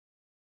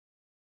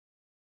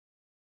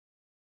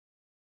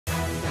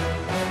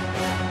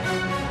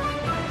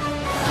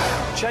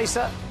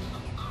Chaser,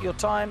 your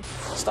time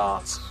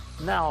starts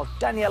now.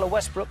 Daniela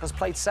Westbrook has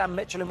played Sam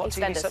Mitchell in what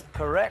TV set?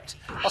 Correct.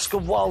 Oscar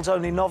Wilde's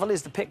only novel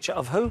is The Picture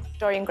of who?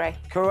 Dorian Gray.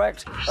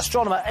 Correct.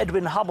 Astronomer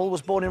Edwin Hubble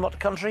was born in what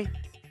country?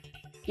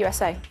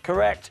 USA.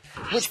 Correct.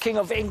 Which King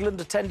of England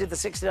attended the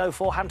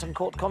 1604 Hampton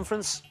Court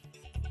Conference?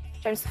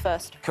 James I.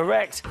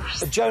 Correct.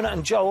 Jonah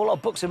and Joel are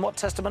books in what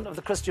testament of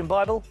the Christian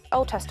Bible?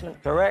 Old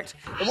Testament. Correct.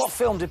 In what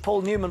film did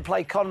Paul Newman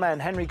play conman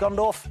Henry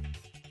Gondorff?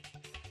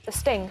 The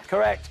Sting.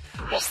 Correct.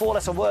 What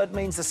four-letter word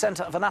means the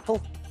centre of an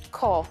apple?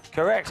 Core.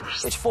 Correct.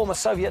 Which former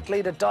Soviet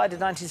leader died in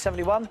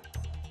 1971?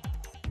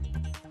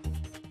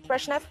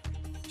 Brezhnev.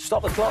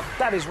 Stop the clock.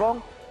 That is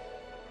wrong.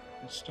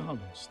 Stalin,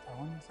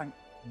 I think.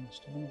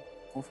 Stalin.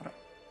 Go for it.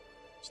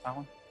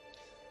 Stalin.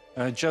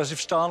 Joseph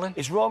Stalin.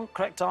 Is wrong.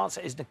 Correct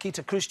answer is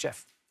Nikita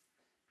Khrushchev.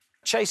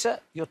 Chaser,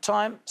 your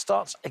time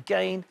starts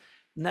again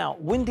now.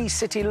 Windy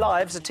City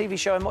Lives, a TV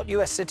show in what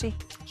US city?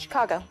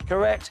 Chicago.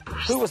 Correct.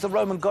 Who was the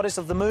Roman goddess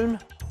of the moon?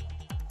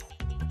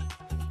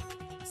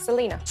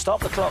 Selena.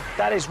 Stop the clock.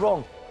 That is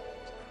wrong.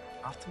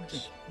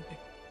 Artemis, maybe.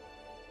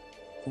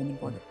 Roman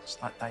god.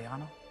 It's like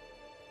Diana.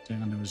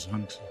 Diana was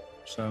hunter.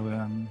 So,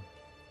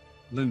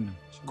 Luna.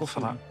 Go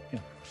for that. Yeah.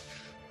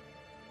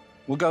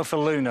 We'll go for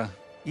Luna.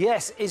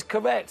 Yes, is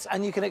correct.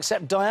 And you can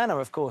accept Diana,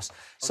 of course.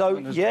 So,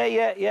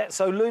 yeah.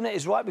 So Luna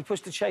is right. We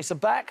push the Chaser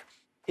back.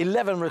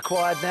 11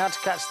 required now to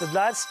catch the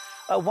lads.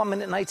 1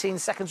 minute and 18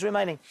 seconds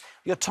remaining.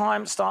 Your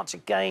time starts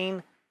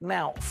again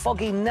now.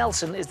 Foggy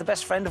Nelson is the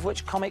best friend of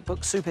which comic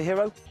book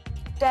superhero?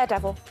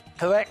 Daredevil.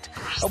 Correct.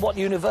 At what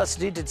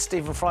university did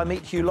Stephen Fry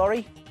meet Hugh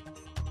Laurie?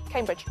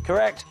 Cambridge.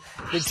 Correct.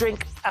 The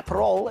drink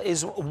Aperol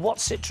is what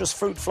citrus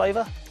fruit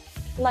flavour?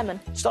 Lemon.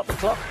 Stop the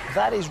clock.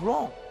 That is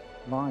wrong.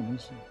 Lime,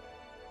 isn't it?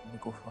 We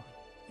go for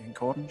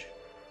ink orange.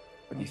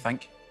 What do you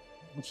think?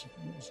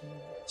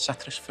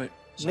 Citrus fruit.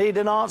 Need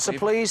an answer,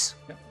 please?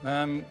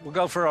 Yeah. We'll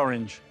go for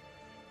orange.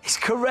 It's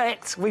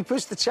correct. We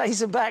pushed the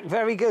Chaser back.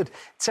 Very good.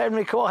 10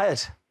 required.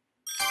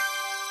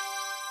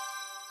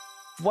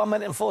 1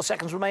 minute and 4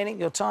 seconds remaining.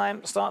 Your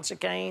time starts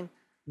again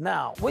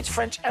now. Which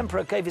French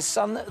emperor gave his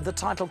son the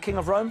title King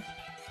of Rome?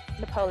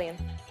 Napoleon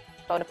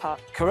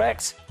Bonaparte.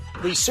 Correct.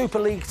 The Super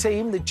League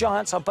team, the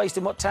Giants, are based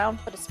in what town?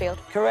 Huddersfield.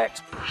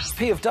 Correct.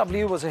 P of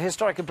W was a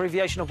historic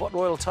abbreviation of what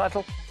royal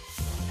title?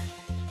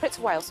 Prince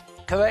of Wales.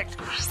 Correct.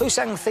 Who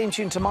sang the theme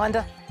tune to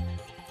Minder?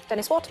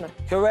 Dennis Waterman.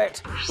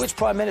 Correct. Which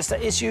Prime Minister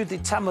issued the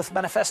Tamworth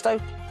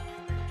Manifesto?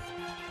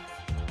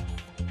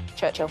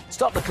 Churchill.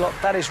 Stop the clock.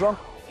 That is wrong.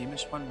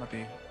 Famous one,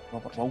 maybe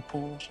Robert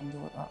Walpole or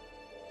something like that.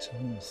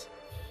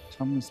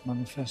 Tamworth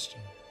Manifesto.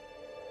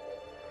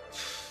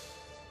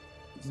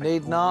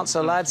 Need an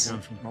answer, lads.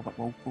 Robert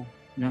Walpole.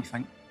 Yeah. What do you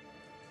think?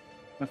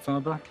 That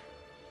far back.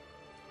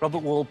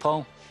 Robert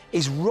Walpole.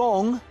 Is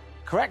wrong.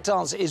 Correct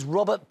answer is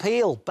Robert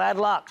Peel. Bad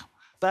luck.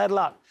 Bad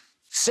luck.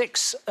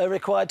 6 are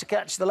required to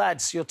catch the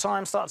lads. Your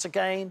time starts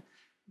again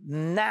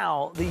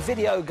now. The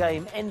video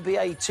game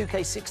NBA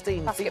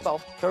 2K16.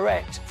 Basketball.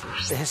 Correct.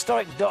 The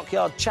historic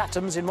dockyard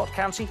Chatham's in what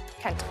county?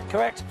 Kent.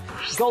 Correct.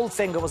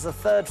 Goldfinger was the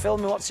 3rd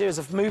film in what series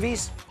of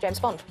movies? James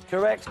Bond.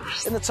 Correct.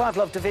 In the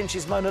title of Da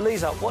Vinci's Mona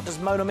Lisa, what does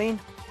Mona mean?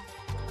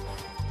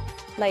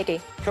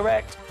 Lady.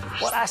 Correct.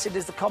 What acid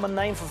is the common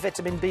name for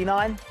vitamin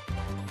B9?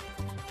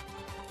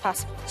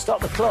 Pass.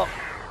 Stop the clock.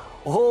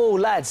 Oh,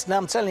 lads, now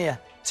I'm telling you,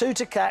 2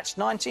 to catch,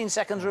 19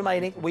 seconds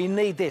remaining. We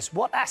need this.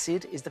 What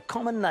acid is the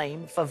common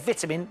name for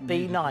vitamin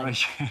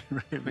B9?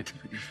 Really? What do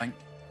you think?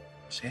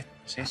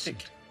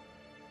 Acetic.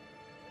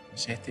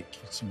 Acetic.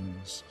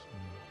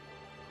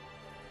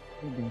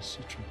 Maybe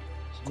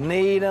citric.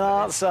 Need an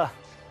answer.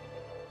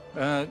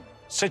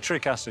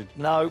 Citric acid.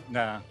 No.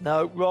 Nah.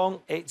 No,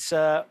 wrong. It's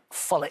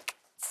folic.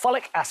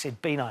 Folic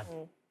acid, B9.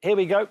 Here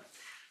we go.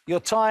 Your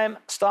time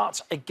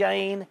starts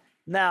again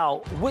now.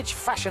 Which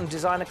fashion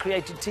designer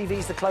created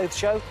TV's The Clothes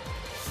Show?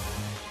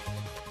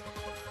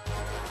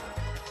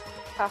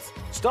 Pass.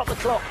 Stop the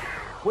clock.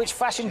 Which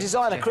fashion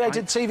designer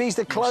created TV's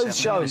The Clothes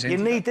Show? You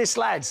need this,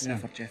 lads. Yeah.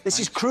 This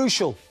is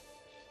crucial.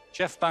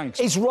 Jeff Banks.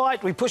 He's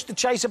right. We pushed the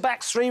Chaser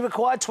back. 3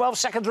 required, 12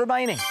 seconds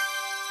remaining.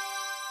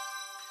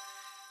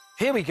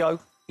 Here we go.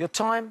 Your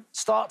time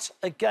starts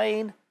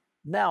again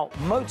now.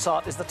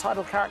 Mozart is the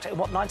title character in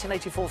what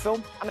 1984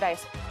 film?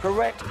 Amadeus.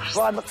 Correct.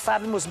 Brian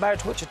McFadden was married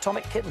to which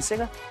Atomic Kitten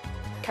singer?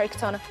 Kerry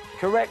Katona.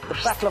 Correct. The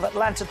Battle of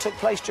Atlanta took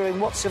place during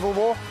what Civil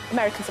War?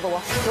 American Civil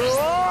War.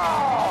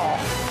 Oh!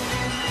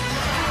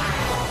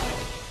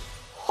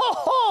 Ho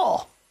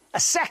ho! A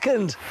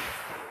second.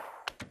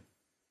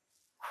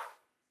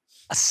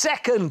 A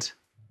second.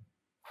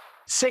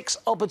 6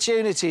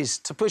 opportunities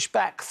to push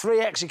back. 3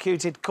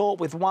 executed, caught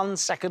with 1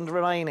 second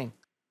remaining.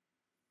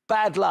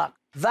 Bad luck.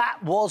 That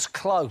was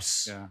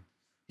close. Yeah.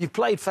 You've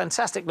played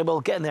fantastically well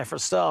getting there for a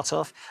start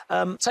off.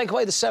 Take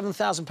away the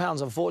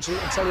 £7,000,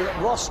 unfortunately, and tell you that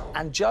Ross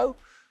and Joe,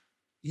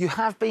 you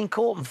have been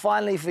caught, and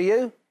finally for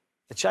you,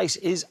 the chase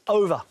is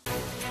over.